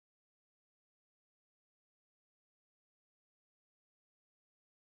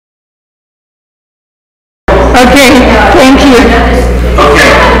Okay, thank you.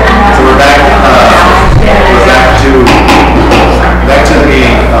 Okay, so we're back. Back to the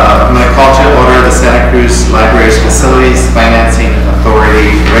meeting. I'm going to call to order the Santa Cruz Library's Facilities Financing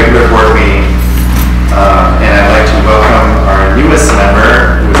Authority regular board meeting, and I'd like to welcome our newest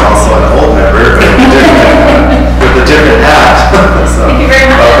member, who is also an old member, but with a different hat. So, thank you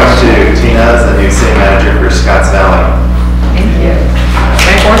very much. Welcome to Tina as the new city manager for Scotts Valley. Thank you.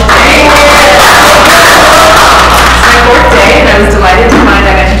 My fourth day. It's my fourth day, and I was delighted to find I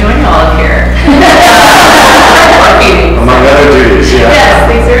got to join you all here. Among other duties, yeah. Yes,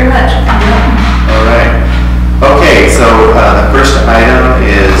 thanks very much. All right. Okay, so the first item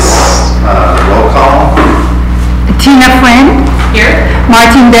is roll call. Tina Friend, Here.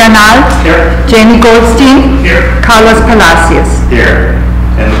 Martin Bernal, Here. Jamie Goldstein, Here. Carlos Palacios. Here.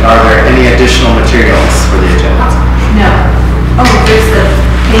 And are there any additional materials for the agenda? No. Oh, there's the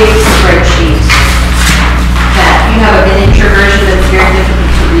big spreadsheet that you have a miniature version that's very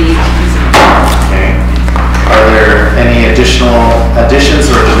difficult to read. Okay. Are there any additional additions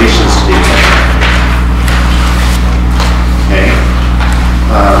or deletions to the agenda? Okay.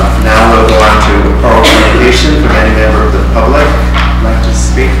 Now we'll go on to oral communication from any member of the public who'd like to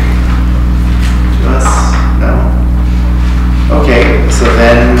speak to us. No? Okay, so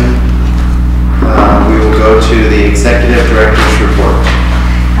then we will go to the executive director's report.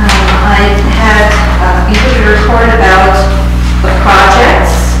 I had included a report about the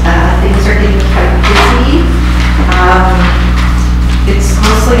projects. Things are getting quite busy. It's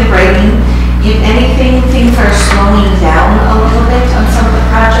mostly writing. If anything, things are slowing down a little bit on some of the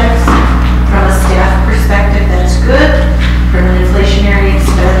projects. From a staff perspective, that's good. From an inflationary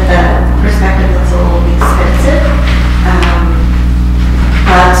perspective, that's a little expensive.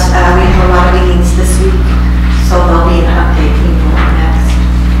 But we have a lot of meetings this week, so there'll be an update next.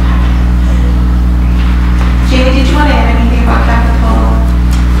 Jamie, did you want to add anything about capital?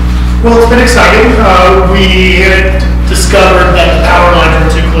 Well, it's been exciting. We had discovered that the power lines were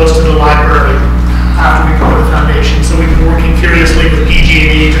too close to the library after we poured the foundation, so we've been working furiously with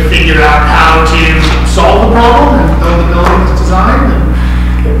PG&E to figure out how to solve the problem and build the building as designed. And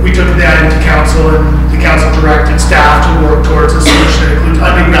we took that into council, and the council directed staff to work towards a solution that includes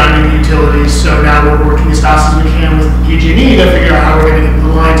undergrounding the utilities. So now we're working as fast as we can with PG&E to figure out how we're going to get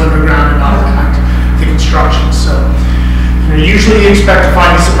the lines underground and not impact the construction. So usually you expect to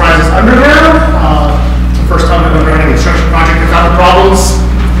find these surprises underground. It's the first time I've ever had a construction project that found the problems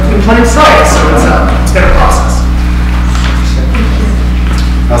in plain sight, so it's been a process.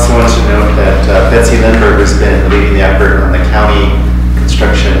 I also wanted to note that Betsy Lindbergh, who's been leading the effort on the county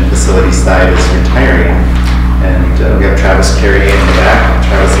construction facility side, is retiring. And we have Travis Carey in the back.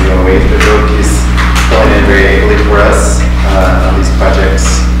 Travis, you want to wave the road? He's filling in very ably for us on these projects.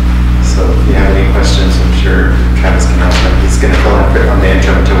 So if you have any questions, I'm sure Travis can help him. He's going to fill in on the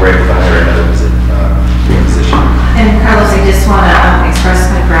interim until we're able to hire another position. And Carlos, I just want to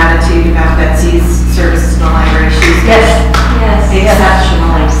express my gratitude about Betsy's service to the library. She's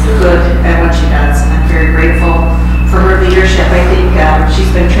exceptionally good at what she does, and I'm very grateful for her leadership. I think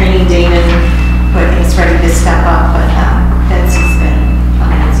she's been training Damon, but he's ready to step up, but Betsy's been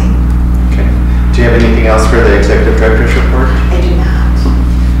amazing. Okay. Do you have anything else for the executive director's report? I do not.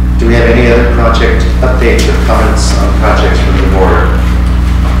 Do we have any other project updates or comments on projects from the board?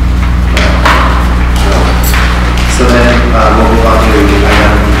 So then we'll move on to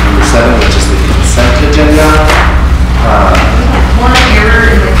item number 7, which is the consent agenda. We have one error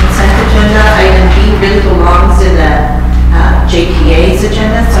in the consent agenda. Item B really belongs in the JPA's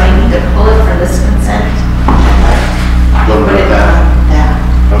agenda, so I need to pull it from this consent agenda. We'll note that.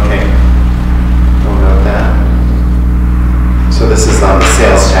 Okay. We'll note that. So this is on the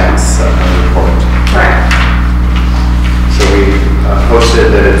sales tax report. Correct. So we posted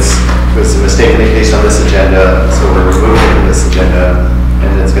that it was mistakenly placed on this agenda, so we're removing it from this agenda,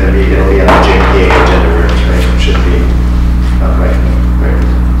 and it'll be on the JPA agenda where it's right. It should be right.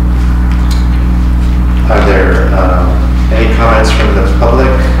 Are there any comments from the public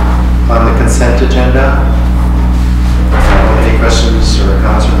on the consent agenda? Any questions or